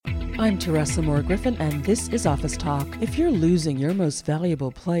I'm Teresa Moore Griffin, and this is Office Talk. If you're losing your most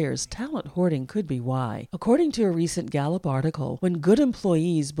valuable players, talent hoarding could be why. According to a recent Gallup article, when good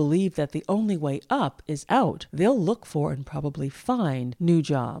employees believe that the only way up is out, they'll look for and probably find new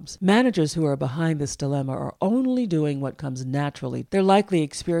jobs. Managers who are behind this dilemma are only doing what comes naturally. They're likely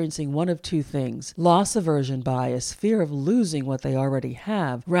experiencing one of two things: loss aversion bias, fear of losing what they already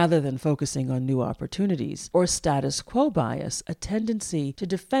have rather than focusing on new opportunities, or status quo bias, a tendency to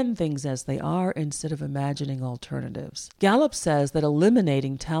defend things as they are instead of imagining alternatives. Gallup says that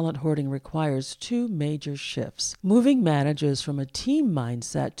eliminating talent hoarding requires two major shifts: moving managers from a team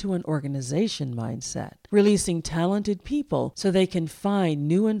mindset to an organization mindset. Releasing talented people so they can find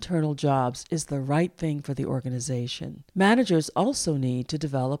new internal jobs is the right thing for the organization. Managers also need to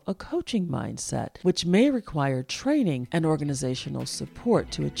develop a coaching mindset, which may require training and organizational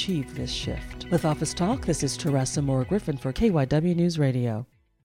support to achieve this shift. With Office Talk, this is Teresa Moore Griffin for KYW News Radio.